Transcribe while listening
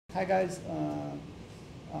Hi guys,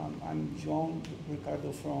 I'm João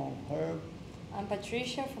Ricardo from Herb, I'm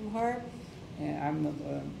Patricia from Herb. and I'm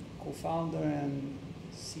the co-founder and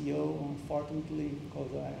CEO, unfortunately,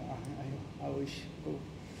 because I wish go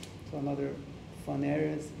to another fun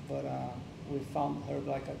areas, but we found Herb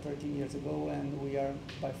like 13 years ago, and we are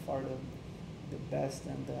by far the best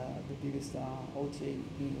and the biggest OTA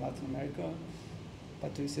in Latin America.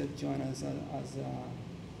 Patricia joined us as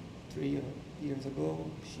 3 years ago.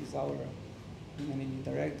 She's our managing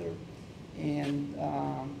director, and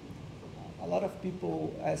a lot of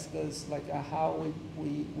people ask us like how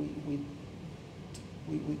we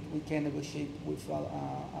can negotiate with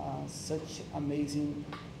such amazing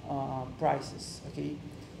prices. Okay,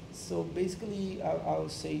 so basically I'll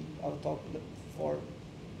say I'll talk for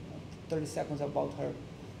 30 seconds about her.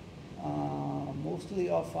 Mostly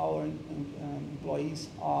of our employees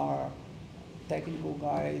are technical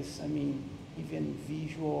guys. I mean, even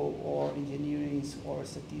visual or engineering or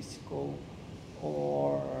statistical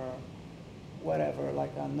or whatever,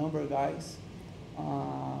 like a number guys.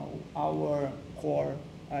 Our core,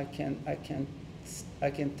 I can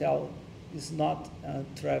tell, is not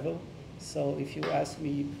travel. So if you ask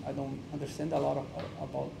me, I don't understand a lot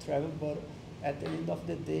about travel, but at the end of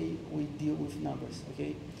the day, we deal with numbers.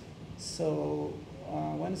 Okay, so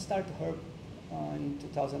when I started Herb in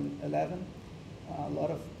 2011, a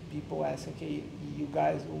lot of people ask, okay, you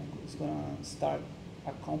guys is gonna start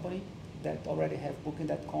a company that already have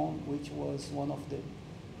Booking.com, which was one of the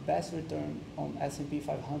best return on S&P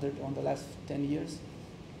 500 on the last 10 years,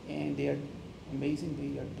 and they are amazing.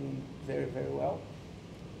 They are doing very, very well.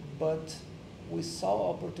 But we saw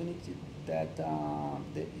opportunity that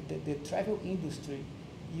the travel industry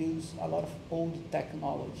use a lot of old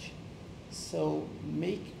technology. So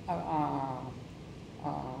make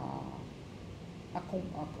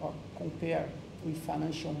compare with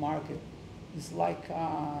financial market is like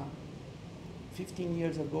 15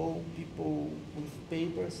 years ago, people with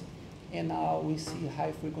papers, and now we see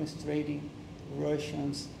high frequency trading,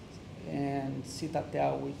 Russians, and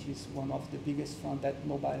Citadel, which is one of the biggest funds that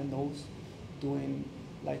nobody knows, doing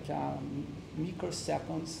like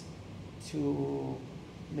microseconds to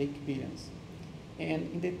make billions.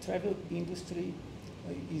 And in the travel industry,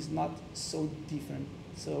 is not so different.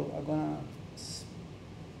 So I'm gonna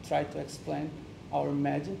try to explain our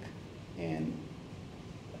magic. And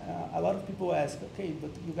a lot of people ask, okay, but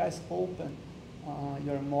you guys open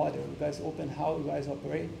your model, you guys open how you guys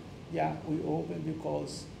operate. Yeah, we open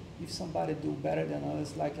because if somebody do better than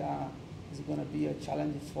us, like it's gonna be a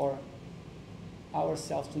challenge for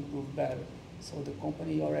ourselves to improve better. So the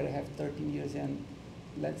company already have 13 years, and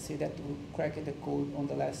let's say that we cracked the code on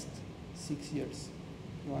the last 6 years.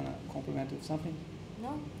 You wanna complement with something?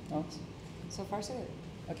 No, No? so far so good.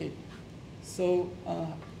 Okay, so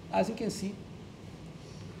as you can see,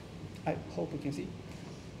 I hope you can see,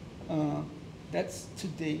 that's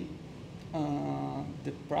today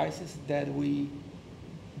the prices that we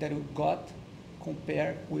got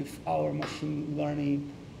compared with our machine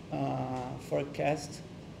learning forecast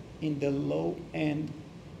in the low end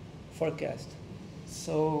forecast.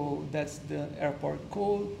 So that's the airport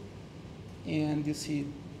code, and you see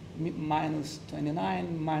minus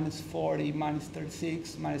 29, minus 40, minus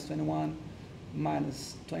 36, minus 21,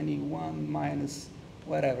 minus 21, minus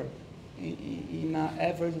whatever. In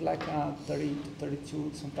average, like 30 to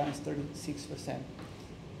 32, sometimes 36%.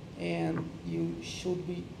 And you should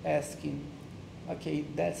be asking, okay,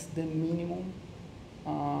 that's the minimum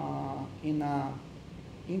in a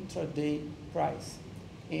intraday price.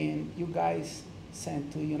 And you guys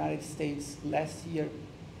sent to the United States last year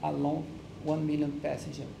alone 1 million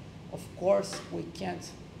passengers. Of course, we can't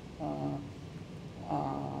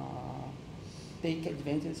take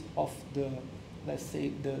advantage of the, let's say,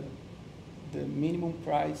 the minimum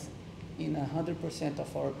price in 100%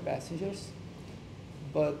 of our passengers,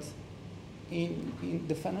 but in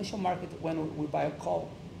the financial market, when we buy a call,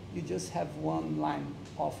 you just have one line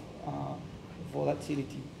of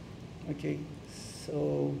volatility. Okay,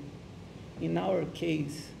 so in our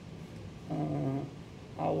case,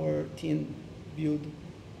 our team built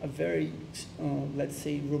a very, let's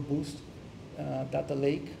say, robust data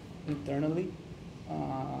lake internally.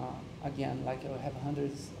 Again, like I have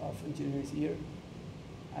hundreds of engineers here.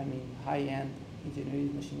 I mean, high-end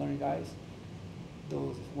engineering, machine learning guys.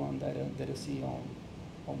 Those ones that you see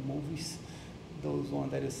on movies. Those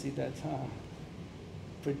ones that you see that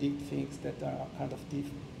predict things that are kind of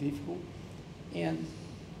difficult. And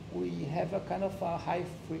we have a kind of a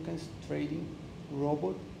high-frequency trading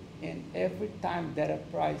robot. And every time that a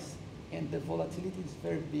price, and the volatility is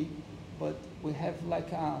very big, but we have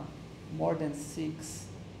like more than 6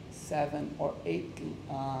 7 or 8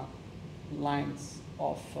 lines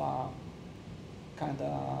of kind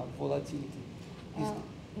of volatility.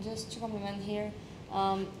 Just to complement here,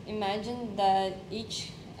 imagine that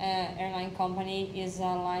each airline company is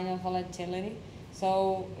a line of volatility.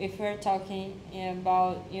 So if we're talking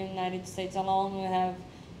about United States alone, we have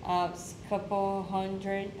a couple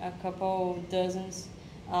hundred, a couple dozens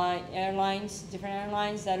airlines, different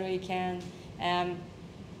airlines that we can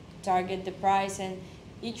target the price, and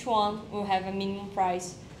each one will have a minimum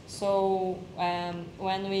price. So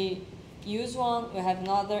when we use one, we have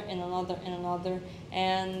another and another and another,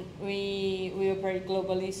 and we operate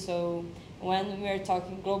globally. So when we are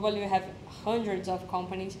talking globally, we have hundreds of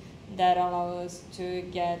companies that allow us to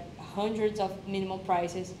get hundreds of minimum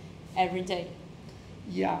prices every day.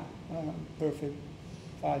 Yeah, perfect,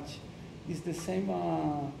 Faj. It's the same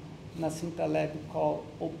Nascimento Lab called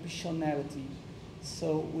optionality.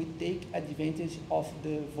 So we take advantage of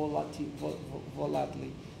the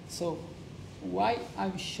volatility. So why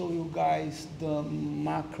I show you guys the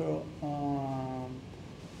macro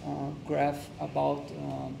graph about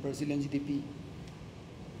Brazilian GDP,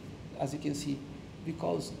 as you can see,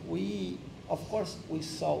 because we, of course, we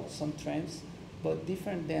saw some trends, but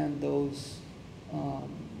different than those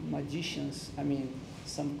magicians. I mean,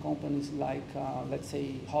 some companies like, let's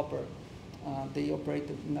say, Hopper, they operate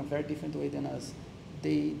in a very different way than us.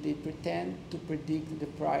 They pretend to predict the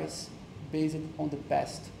price based on the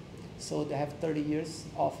past. So they have 30 years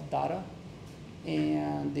of data,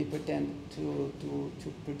 and they pretend to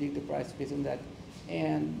predict the price based on that.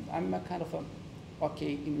 And I'm a kind of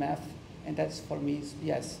okay in math, and that's for me is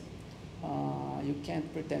yes. You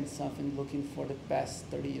can't pretend something looking for the past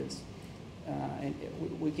 30 years. And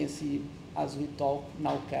we can see as we talk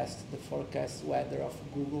nowcast, the forecast weather of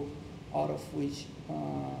Google, out of which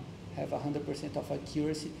have 100% of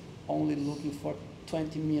accuracy, only looking for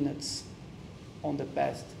 20 minutes on the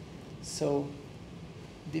past. So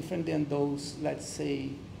different than those, let's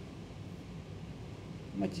say,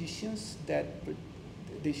 magicians that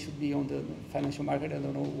they should be on the financial market. I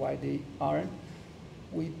don't know why they aren't.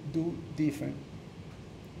 We do different.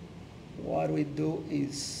 What we do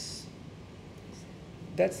is,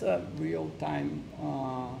 that's a real-time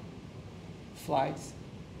flights.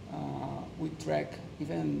 We track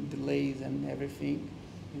even delays and everything,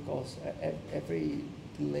 because every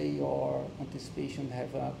delay or anticipation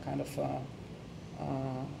have a kind of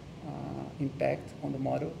impact on the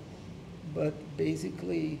model. But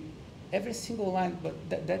basically, every single line, but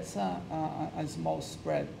that's a small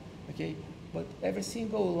spread, okay? But every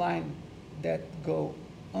single line that go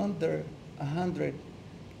under 100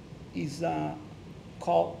 is a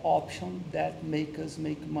call option that make us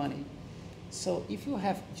make money. So if you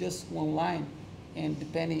have just one line, and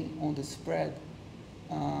depending on the spread,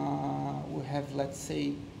 we have, let's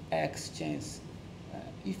say, X chance.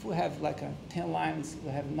 If we have like 10 lines,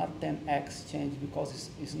 we have not 10X change because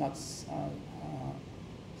it's not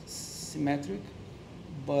symmetric,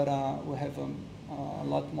 but we have a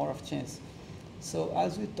lot more of chance. So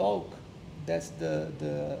as we talk, that's the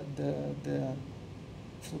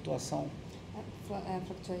fluctuation.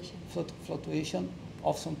 Fluctuation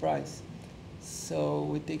of some price. So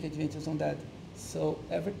we take advantage on that. So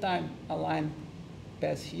every time a line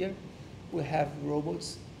pass here, we have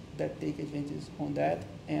robots that take advantage on that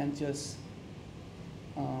and just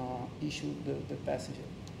issue the passenger.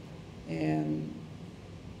 And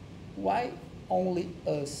why only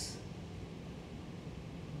us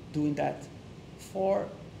doing that? For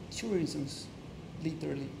two reasons,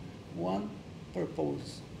 literally. One,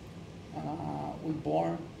 purpose. We're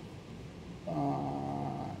born,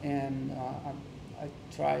 and I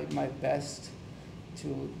try my best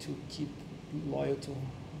to keep loyal to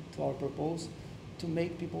our purpose, to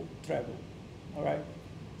make people travel, all right?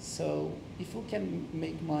 So if we can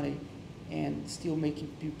make money and still making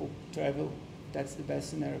people travel, that's the best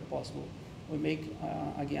scenario possible. We make,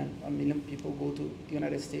 again, 1 million people go to the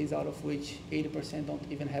United States, out of which 80%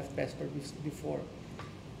 don't even have passport before.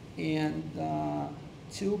 And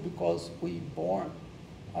two, because we born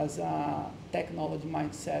as a technology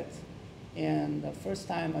mindset. And the first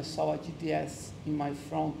time I saw a GTS in my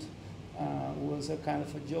front was a kind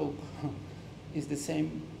of a joke. It's the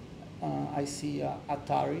same I see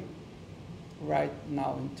Atari right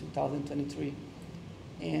now in 2023.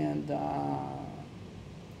 And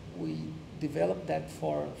we developed that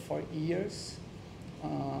for years.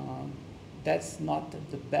 That's not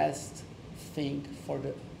the best thing for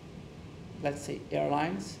the, let's say,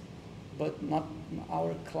 airlines, but not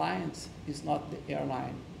our clients is not the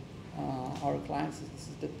airline. Our clients is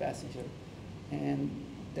the passenger, and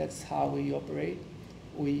that's how we operate.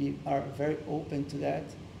 We are very open to that,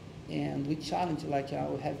 And we challenge, like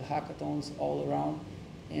we have hackathons all around,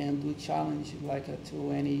 and we challenge like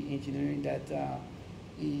to any engineering that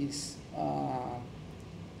is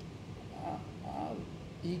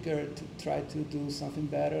eager to try to do something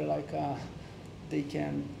better, like they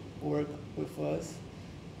can work with us.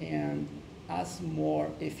 And as more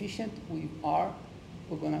efficient we are,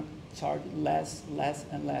 we're gonna charge less, less,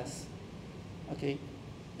 and less. Okay,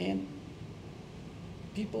 and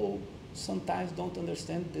people sometimes don't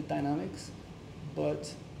understand the dynamics,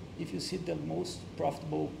 but if you see the most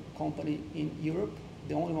profitable company in Europe,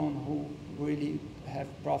 the only one who really have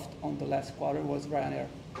profit on the last quarter was Ryanair,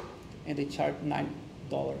 and they charge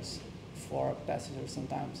 $9 for passengers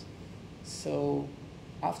sometimes. So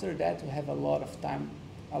after that, we have a lot of time,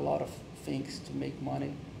 a lot of things to make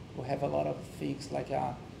money. We have a lot of things like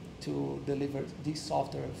to deliver this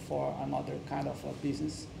software for another kind of a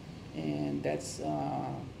business, and that's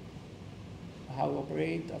how we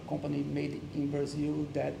operate. A company made in Brazil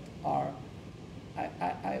that are,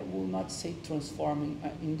 I will not say transforming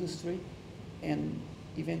an industry and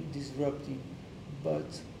even disrupting,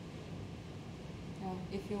 but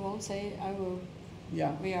if you won't say it, I will.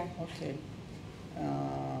 yeah, We are. okay.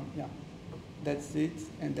 Yeah, that's it,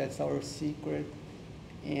 and that's our secret.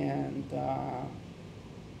 And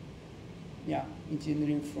yeah,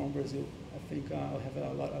 engineering from Brazil. I think we have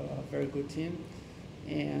a very good team,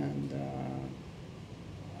 and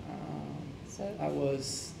So I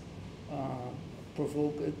was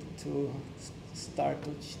provoked to start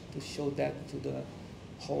to show that to the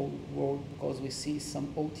whole world, because we see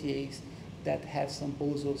some OTAs that have some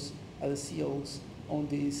bozos as CEOs on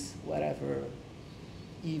these whatever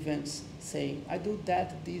events saying, I do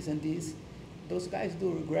that, this and this. Those guys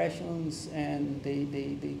do regressions and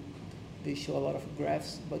they show a lot of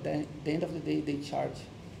graphs, but then at the end of the day they charge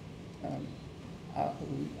a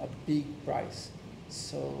big price.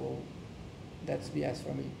 So that's BS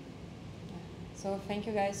for me. So thank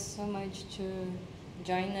you guys so much to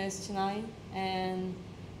join us tonight, and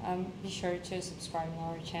be sure to subscribe to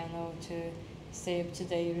our channel to stay up to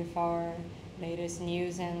date with our latest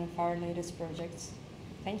news and with our latest projects.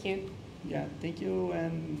 Thank you. Yeah, thank you,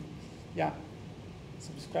 and yeah,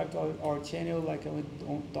 subscribe to our channel. Like we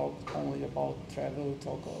don't talk only about travel, we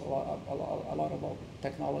talk a lot about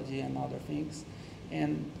technology and other things.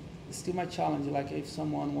 And it's still my challenge, like if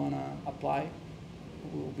someone wanna apply,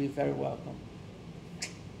 will be very welcome.